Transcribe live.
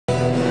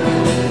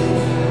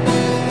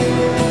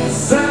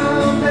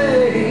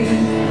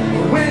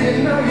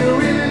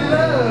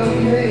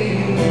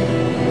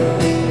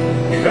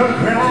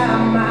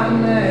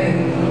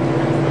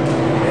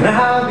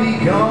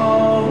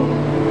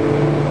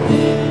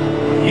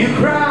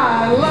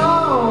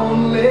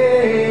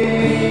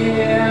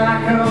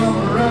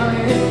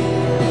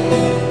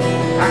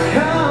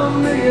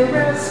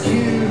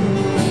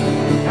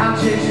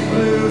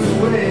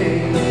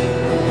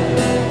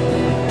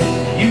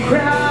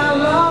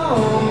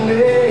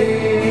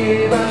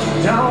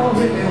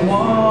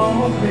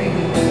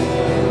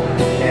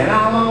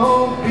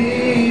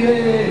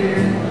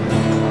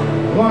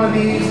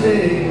these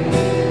days.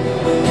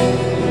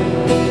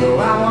 So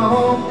I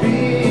won't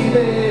be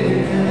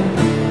there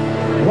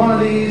one of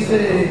these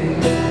days.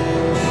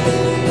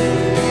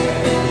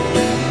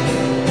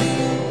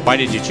 Why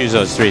did you choose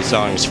those 3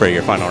 songs for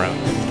your final round?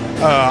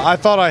 I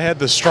thought I had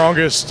the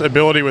strongest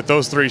ability with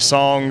those 3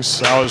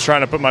 songs. I was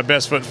trying to put my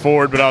best foot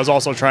forward, but I was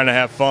also trying to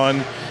have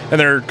fun. And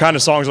they're kind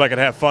of songs I could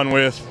have fun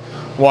with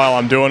while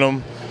I'm doing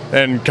them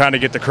and kind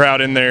of get the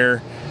crowd in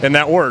there. And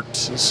that worked.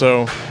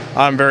 So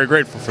I'm very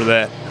grateful for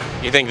that.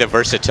 You think the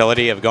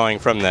versatility of going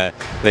from the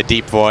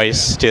deep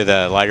voice to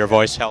the lighter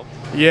voice helped?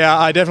 Yeah,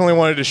 I definitely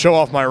wanted to show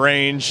off my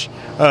range.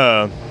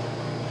 And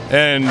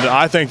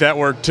I think that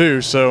worked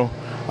too. So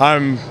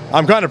I'm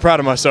kind of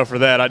proud of myself for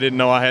that. I didn't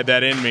know I had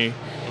that in me.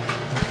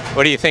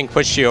 What do you think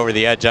pushed you over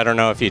the edge? I don't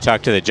know if you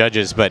talked to the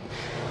judges, but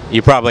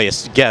you probably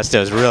guessed it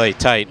was really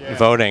tight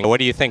voting. What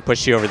do you think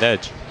pushed you over the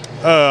edge?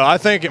 I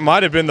think it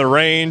might have been the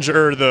range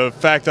or the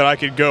fact that I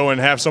could go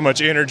and have so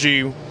much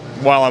energy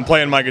while I'm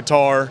playing my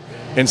guitar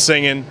and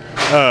singing.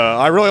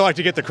 I really like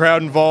to get the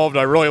crowd involved.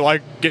 I really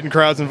like getting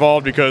crowds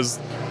involved because,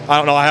 I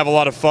don't know, I have a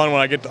lot of fun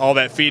when I get all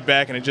that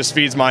feedback and it just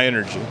feeds my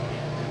energy.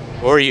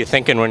 What were you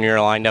thinking when you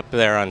were lined up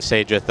there on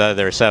stage with the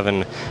other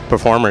 7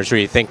 performers? Were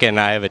you thinking,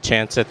 I have a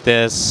chance at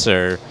this?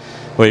 Or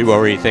what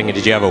were you thinking?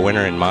 Did you have a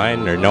winner in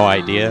mind or no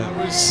idea?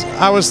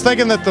 I was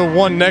thinking that the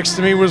one next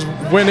to me was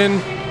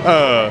winning.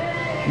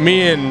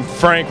 Me and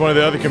Frank, one of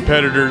the other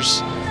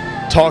competitors,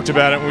 talked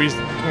about it,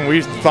 and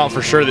we thought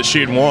for sure that she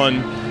had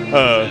won.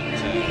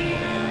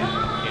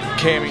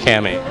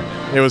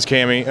 Cammy. It was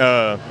Cammy.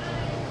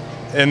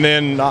 And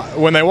then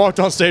when they walked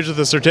on stage with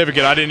the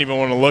certificate, I didn't even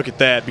want to look at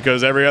that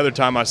because every other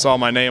time I saw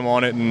my name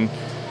on it and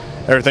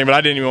everything, but I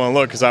didn't even want to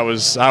look because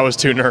I was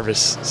too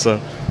nervous. So,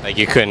 like,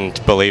 you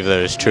couldn't believe that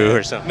it was true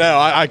or something? No,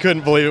 I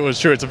couldn't believe it was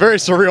true. It's a very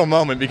surreal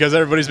moment because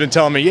everybody's been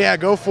telling me, yeah,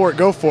 go for it,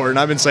 and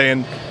I've been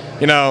saying,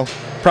 you know,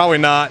 probably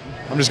not.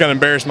 I'm just going to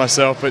embarrass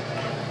myself, but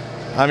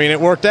I mean, it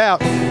worked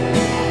out.